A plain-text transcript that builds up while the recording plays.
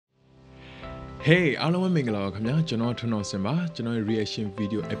Hey အားလုံးပဲမင်္ဂလာပါခင်ဗျာကျွန်တော်ထွန်းအောင်စင်ပါကျွန်တော်ရဲ့ reaction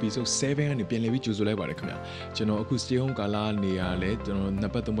video episode 7ကနေပြန်လည်ပြီးကြိုဆိုလိုက်ပါတယ်ခင်ဗျာကျွန်တော်အခု stay home ကာလနေရလဲကျွန်တော်နှ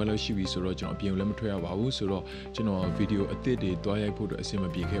စ်ပတ်သုံးပတ်လောက်ရှိပြီဆိုတော့ကျွန်တော်အပြင်လည်းမထွက်ရပါဘူးဆိုတော့ကျွန်တော် video အသစ်တွေတွားရိုက်ဖို့အတွက်အဆင်မ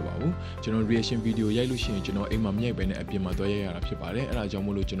ပြေခဲ့ပါဘူးကျွန်တော် reaction video ရိုက်လို့ရှိရင်ကျွန်တော်အိမ်မှာမရိုက်ဘဲနဲ့အပြင်မှာတွားရိုက်ရတာဖြစ်ပါတယ်အဲ့ဒါကြောင့်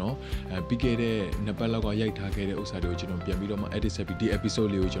မို့လို့ကျွန်တော်ပြီးခဲ့တဲ့နှစ်ပတ်လောက်ကရိုက်ထားခဲ့တဲ့ဥစ္စာတွေကိုကျွန်တော်ပြန်ပြီးတော့မှ edit ဆက်ပြီးဒီ episode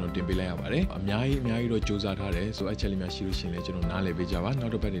လေးကိုကျွန်တော်တင်ပေးလိုက်ရပါတယ်အများကြီးတော့စူးစမ်းထားတယ်ဆိုအချက်လေးများရှိလို့ရှိရင်လည်းကျွန်တော်နားလည်ပေးကြပါနော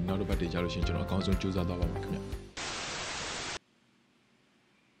က်တစ်ပတ်တွေကြာလို့ရှိရင်ကျွန်တော်အကောင်းဆုံးစူးစမ်းသွားပါမယ်ခင်ဗျာ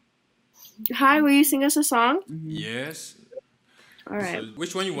Hi, will you sing us a song? Yes. All right. So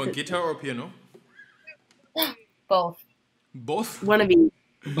which one you want, guitar or piano? Both. Both? One of each.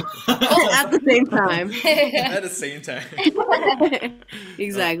 At the same time. At the same time.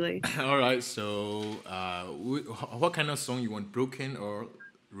 Exactly. All right. So, what kind of song you want? Broken or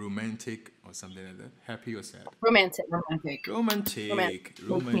romantic or something like that? Happy or sad? Romantic. Romantic. Make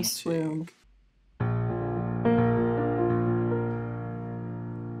me swoon.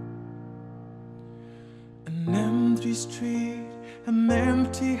 An empty street, an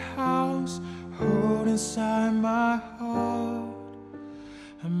empty house, hold inside my heart.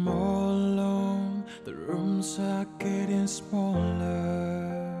 I'm all alone, the rooms are getting smaller.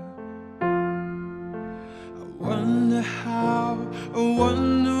 I wonder how, I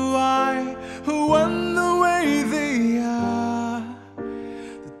wonder why, I wonder way they are.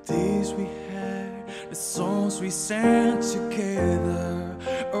 The days we had, the songs we sang together,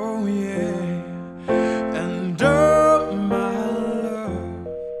 oh yeah. And oh my love.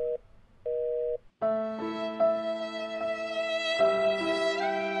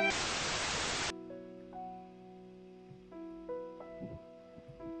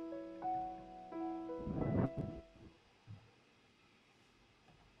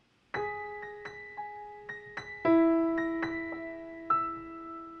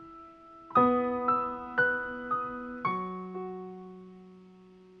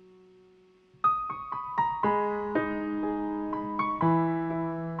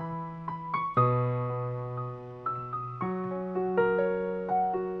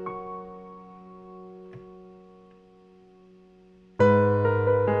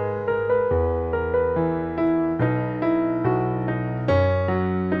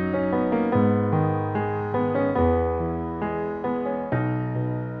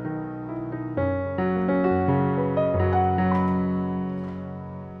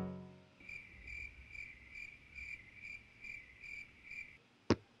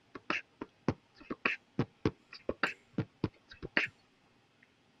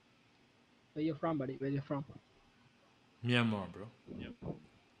 Where you from, buddy? Where you from? Myanmar, bro. Yep.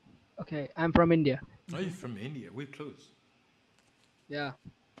 Okay, I'm from India. Oh, you're from India. We're close. Yeah.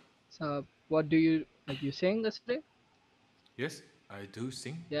 So, what do you like? You sing yesterday? Yes, I do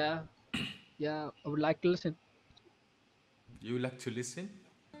sing. Yeah. Yeah, I would like to listen. You like to listen?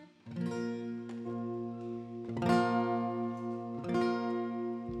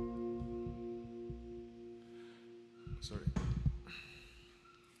 Sorry.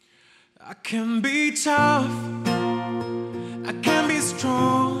 I can be tough, I can be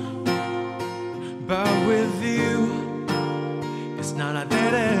strong, but with you, it's not like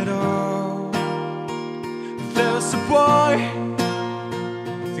that at all. There's a boy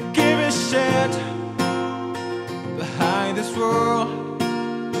to give a shit behind this world.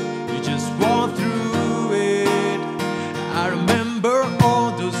 You just walk through it. I remember all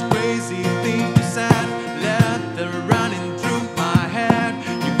those crazy things you said, let them running through my head.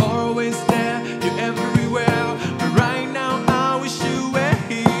 You're always there, you're everywhere, but right now I wish you were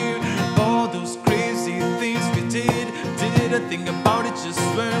here. All those crazy things we didn't think about it just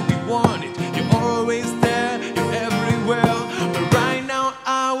when we wanted. You're always there, you're everywhere, but right now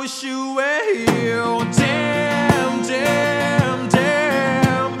I wish you were here. Oh, damn, damn,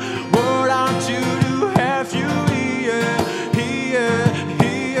 damn, what I'd do to have you here, here,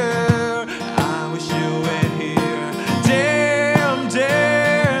 here. I wish you were here. Damn,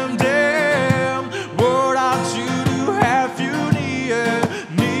 damn, damn, what I'd do to have you near,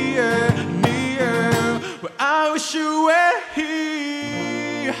 near, near. Well, I wish you were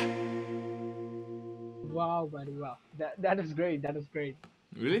here. Wow, buddy. Wow. That is great. That is great.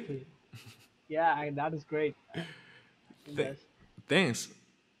 Really? Yeah, that is great. Yes. Thanks.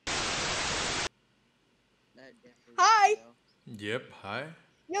 Hi. Yep. Hi.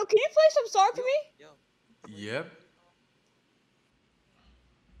 Yo, can you play some song for me? Yep.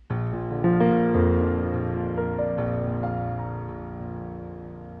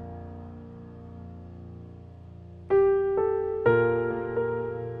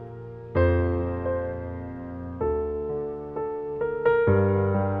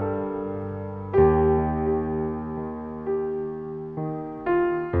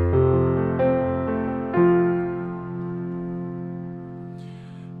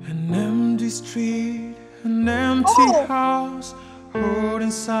 cold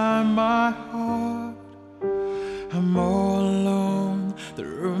inside my heart. I'm all alone, the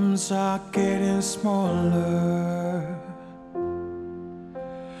rooms are getting smaller.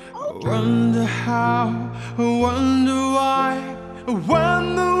 I wonder how, I wonder why, I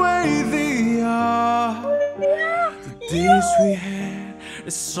wonder way they are. The days we had,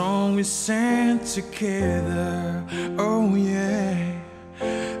 the song we sang together, oh yeah.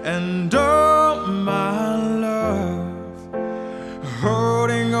 And oh my love,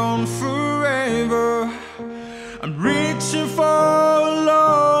 holding on forever. I'm reaching for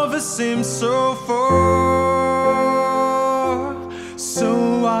love, it seems so far.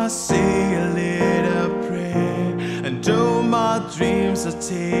 So I say a little prayer, and all my dreams are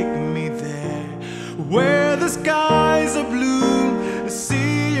taking me there, where the skies are blue.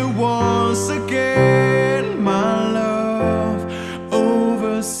 See you once again, my love.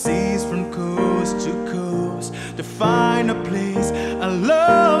 Overseas from coast to coast, to find a place I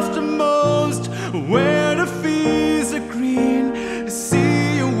love the most, where the fields are green.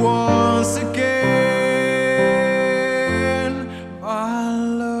 See you once again, my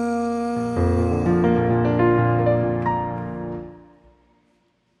love.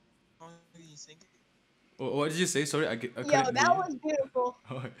 What did you say? Sorry, I Yo, couldn't that hear was beautiful.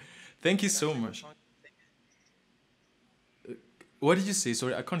 you. Thank you so much. What did you say?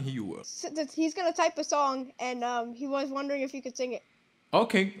 Sorry, I can't hear you well. He's gonna type a song, and he was wondering if you could sing it.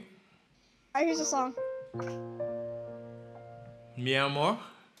 Okay. Alright, here's the song. Mi amor.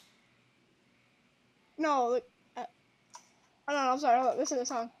 No, look. Oh no, I'm sorry. Hold on, listen to the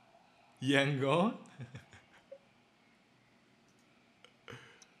song. Yangon.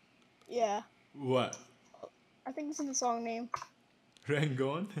 Yeah, What? I think this is the song name.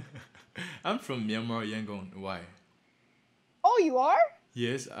 Rangoon? I'm from Myanmar, Yangon. Why? Oh, you are?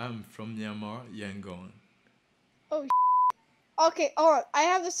 Yes, I'm from Myanmar, Yangon. Oh. Okay, alright. I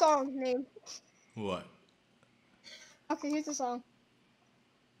have the song name. What? Okay, here's the song.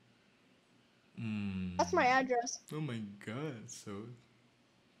 That's my address. Oh my god, so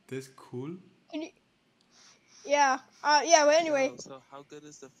that's cool. Can you? Yeah. Yeah. But anyway. Yo, so how good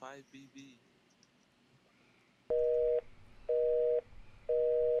is the 5BB?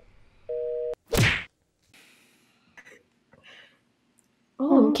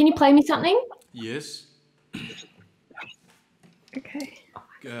 Oh, can you play me something? Yes. Okay.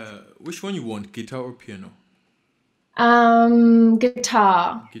 Which one you want, guitar or piano?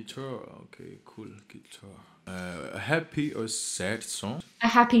 Guitar. Guitar, okay, cool, guitar. A happy or sad song? A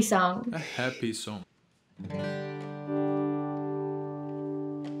happy song. A happy song.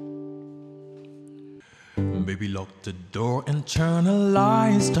 Baby, lock the door and turn the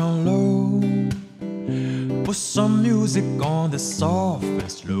lights down low. Put some music on the soft and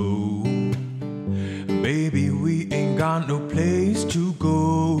slow. Baby, we ain't got no place to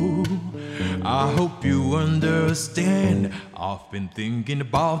go. I hope you understand. I've been thinking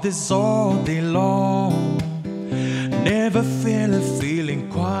about this all day long. Never felt a feeling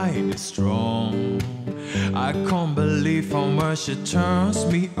quite as strong. I can't believe how much it turns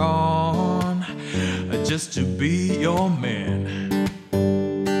me on, just to be your man.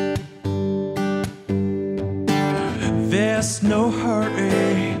 There's no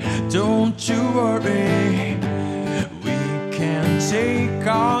hurry, don't you worry. We can take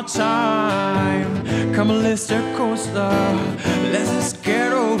our time. Come on, let's start coaster. Let's just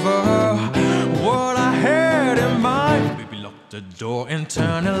get over what I had in mind. Baby, lock the door and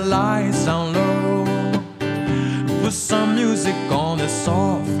turn the lights down low. Put some music on the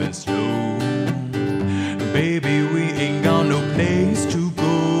soft and slow. Baby, we ain't got no place to go.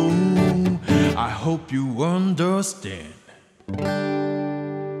 I hope you understand.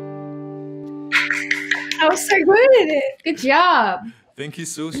 I was so good at it. Good job. Thank you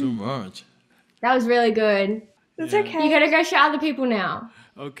so much. That was really good. It's Yeah. okay. You gotta go show other people now.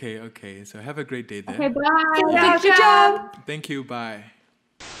 Okay. So have a great day there. Okay, bye. Good job. Thank you. Bye.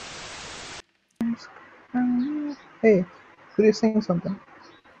 Hey, could you sing something?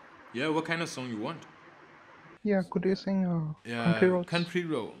 Yeah. What kind of song you want? Yeah, could you sing Yeah. Country Roads? Country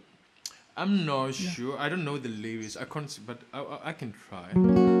Road. I'm not sure. I don't know the lyrics. I can't. But I can try.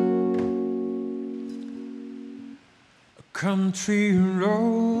 Country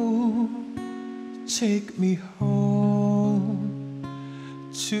road, take me home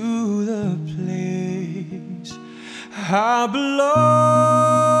to the place I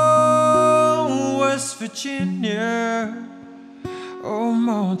belong, West Virginia. Oh,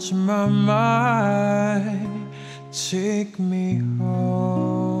 much my mind, take me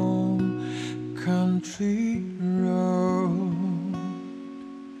home, country road.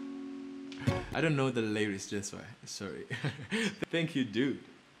 I I don't know the lyrics, that's why. Sorry. Thank you, dude.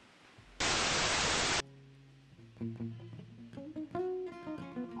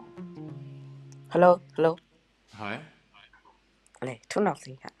 Hello, hello. Hi. Htun Naung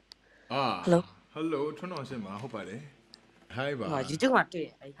Sint. Hello. Hello, Htun Naung Sint. Hope I did. Hi, ba. You do want to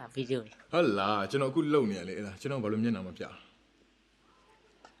video. Hello, you know, good low near it. You know, Balloon, I'm a pia.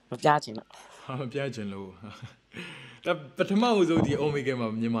 I'm a pigeon low. But tomorrow's the Omegle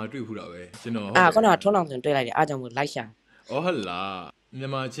of Yama do who away. You know, I'm going to Htun Naung Sint like Adam would like. Oh, hello.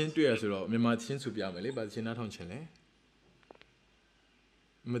 Yama chin 2 years ago, Yama chin to be amely, but she's not on Chile.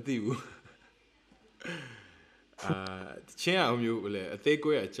 Matthew. Chin out you will a take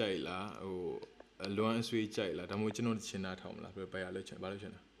away a child or a loan sweet child. I'm watching on chin at home, like by a lecture.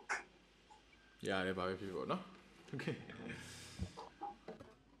 Yeah, about people, no? Okay.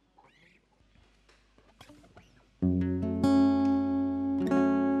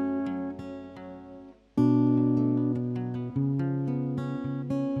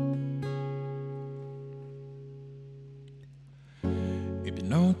 If you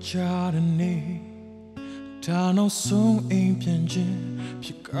know Chardonnay, ta no song in Pianjin,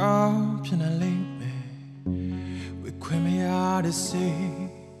 pick up in a lane. We came here to say,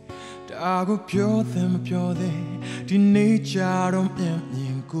 Dago pure them, the nature of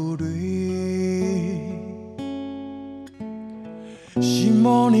them good way. She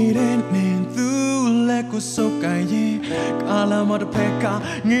money and through like was so kind. Kalama the pekka,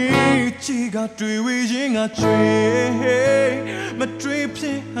 chiga tree wishing a tree. My trips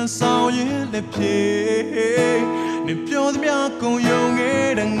and saw you the play. Nipio the Miako young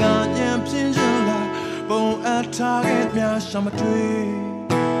and I pinjala. Bone at target, me a shama tree.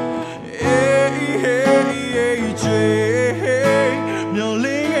 Hey, tree. No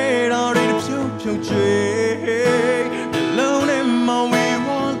ling it out in the pure tree. Alone in my way,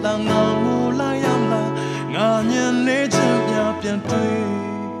 one lang, no la yamla. Ganyan nature, yapian tree.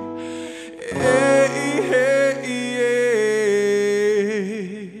 Hey,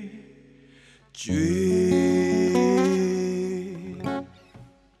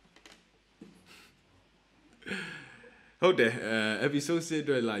 Hold there, episode said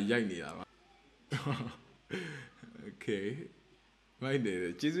like yang okay. My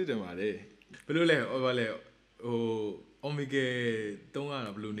dear, Jesus the mare. Blue le over le oh Omegle don't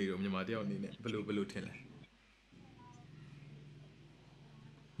have blue needle, Yamadi on it, blue tin.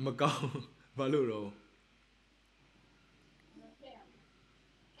 Macau, Valuro.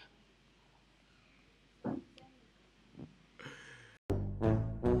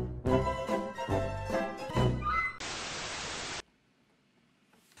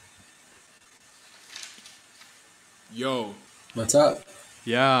 Yo. What's up?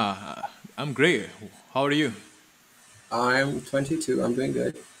 Yeah, I'm great. How are you? I'm 22. I'm doing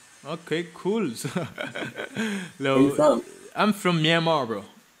good. Okay, cool. Where are you from? I'm from Myanmar, bro.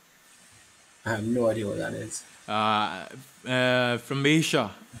 I have no idea what that is. From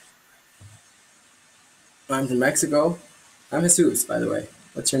Asia. I'm from Mexico. I'm Jesus, by the way.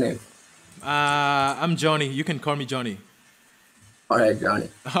 What's your name? I'm Johnny. You can call me Johnny. All right, Johnny.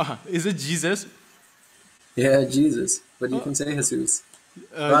 Is it Jesus? Yeah, Jesus. But you can say Jesus.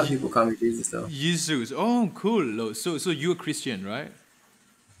 A lot of people call me Jesus, though. Jesus. Oh, cool. So you're a Christian, right?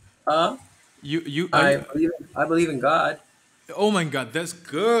 I believe in God. Oh my God, that's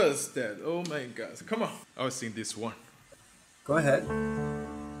good, Dad. Oh my God. Come on. I'll sing this one. Go ahead.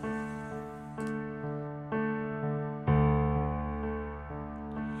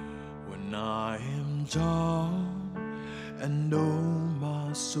 When I am down and know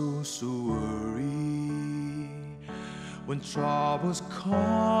my soul so worried, when troubles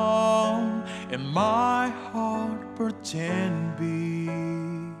come and my heart pretend be,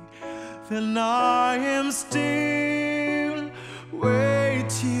 then I am still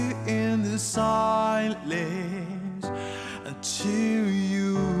waiting in the silence until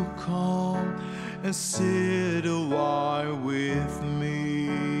you come and sit a while with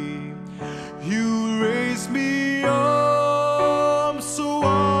me. You raise me up so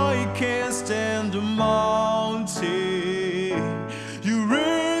I can stand the mountain. You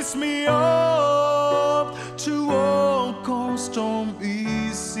raise me up to walk on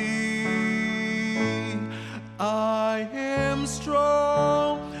stormy sea. I am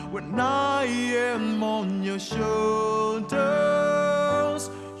strong when I am on your shoulders.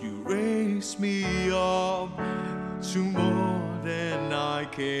 You raise me up to more than I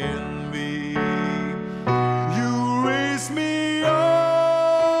can be. You raise me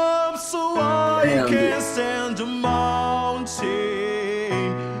up so I can stand the mountain.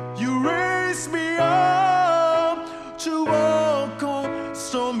 You raise me up to walk on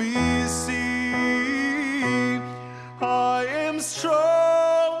stormy sea.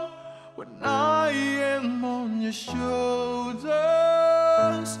 your shoulders.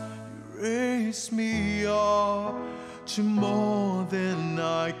 You raise me up to more than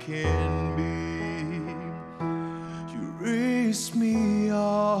I can be. You raise me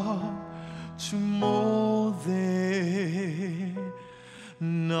up to more than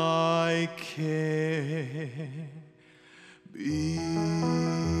I can be.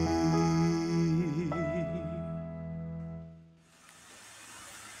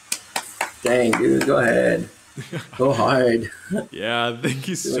 Dang, dude, go ahead. Go hard. Yeah, thank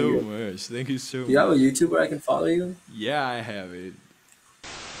you so much. Thank you so Do you have a YouTube where I can follow you? Yeah, I have it.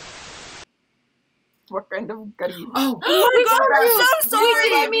 What kind of curry? Oh my god, we're so sorry. We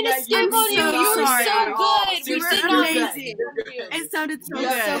didn't mean to skip on you. You were so good. You We were did not. amazing. It sounded so Yeah,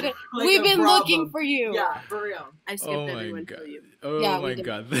 good. so good. Like We've a been problem. looking for you. Yeah, for real. I skipped Oh my everyone god. for you. Oh Yeah, we my did.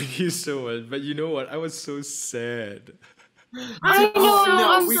 god. Thank you so much. But you know what? I was so sad. I know.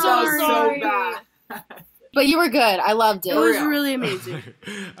 No, I'm we so felt so sorry. bad. But you were good. I loved It it. was really amazing.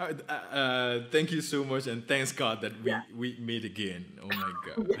 Thank you so much, and thanks God that we meet again. Oh my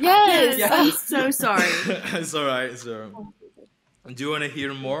god. Yes. Yes, I'm so sorry. It's alright. So, do you want to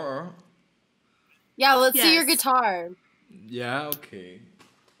hear more? Or? Yeah. Let's see your Yes. guitar. Yeah. Okay.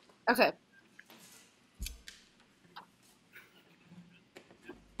 Okay.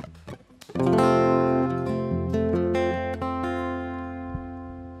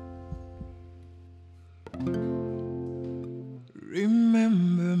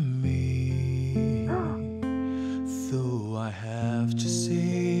 Remember me, though I have to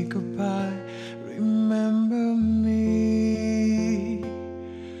say goodbye. Remember me,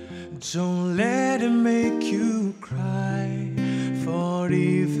 don't let it make you cry. For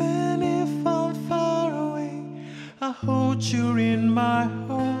even if I'm far away, I hold you in my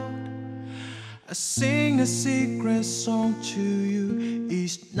heart. I sing a secret song to you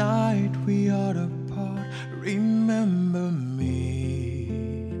each night we are apart. Remember me,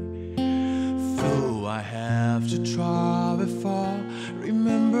 though I have to travel far.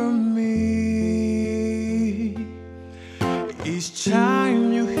 Remember me, each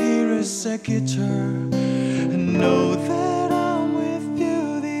time you hear a sad guitar, know that I'm with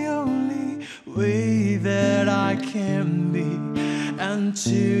you the only way that I can be,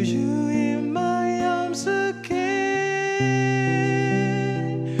 until you in my arms again.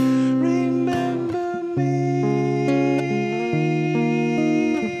 Remember me.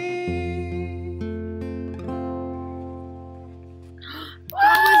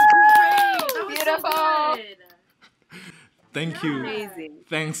 That was great. That was Beautiful. so good. Thank you. Amazing.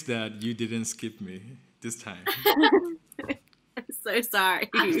 Thanks that you didn't skip me this time. I'm so sorry.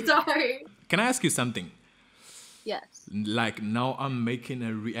 I'm sorry. Can I ask you something? Yes. Like now I'm making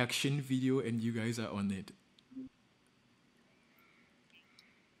a reaction video and you guys are on it.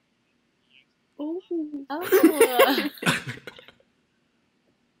 Oh.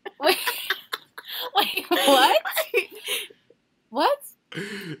 Wait. Wait. What? What?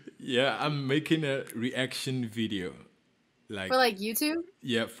 Yeah, I'm making a reaction video. For like YouTube?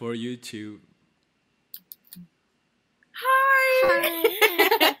 Yeah, for YouTube. Hi.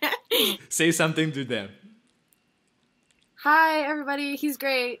 Say something to them. Hi, everybody. He's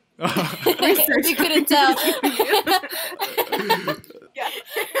great. Oh If you couldn't tell.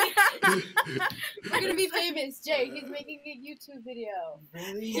 We're gonna be famous, Jay. He's making a YouTube video.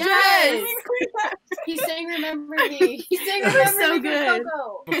 Really? Yes. He sang "Remember Me." He sang That was "Remember so Me" good. from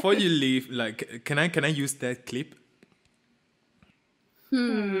Coco. Before you leave, like, can I use that clip?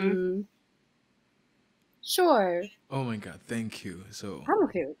 Sure. Oh my god, thank you. So I'm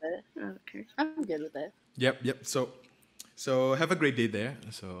okay with it. Okay. I'm good with it. yep. So have a great day there.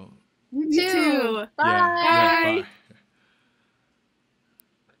 So You You too. Bye. bye.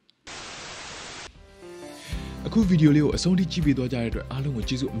 အခုဗီဒီယိုလေးကိုအဆုံးထိကြည့်ပေးသွားကြတဲ့အတွက်အားလုံးကို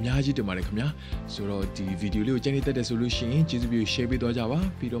ကျေးဇူးအများကြီးတင်ပါတယ်ခင်ဗျာဆိုတော့ဒီဗီဒီယိုလေးကိုကြည့်နေတတ်တဲ့ဆိုလို့ရှိရင်ကျေးဇူးပြု share ပေးသွားကြပါ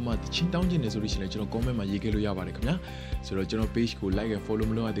ပြီးတော့မှတချင်းတောင်းချင်တယ်ဆိုလို့ရှိရင်လည်းကျွန်တော် comment မှာရေးခဲ့လို့ရပါတယ်ခင်ဗျာဆိုတော့ကျွန်တော် page ကို like and follow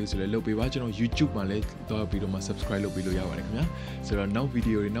မလုပ်ရသေးဘူးဆိုလည်းလုပ်ပေးပါကျွန်တော် YouTube မှာလည်းတော့ပြီးတော့မှ subscribe လုပ်ပေးလို့ရပါတယ်ခင်ဗျာဆိုတော့နောက်ဗီ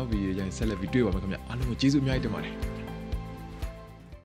ဒီယိုတွေကျရင်ဆက်လက်ပြီးတွေ့ပါမယ်ခင်ဗျာအားလုံးကိုကျေးဇူးအများကြီးတင်ပါတယ်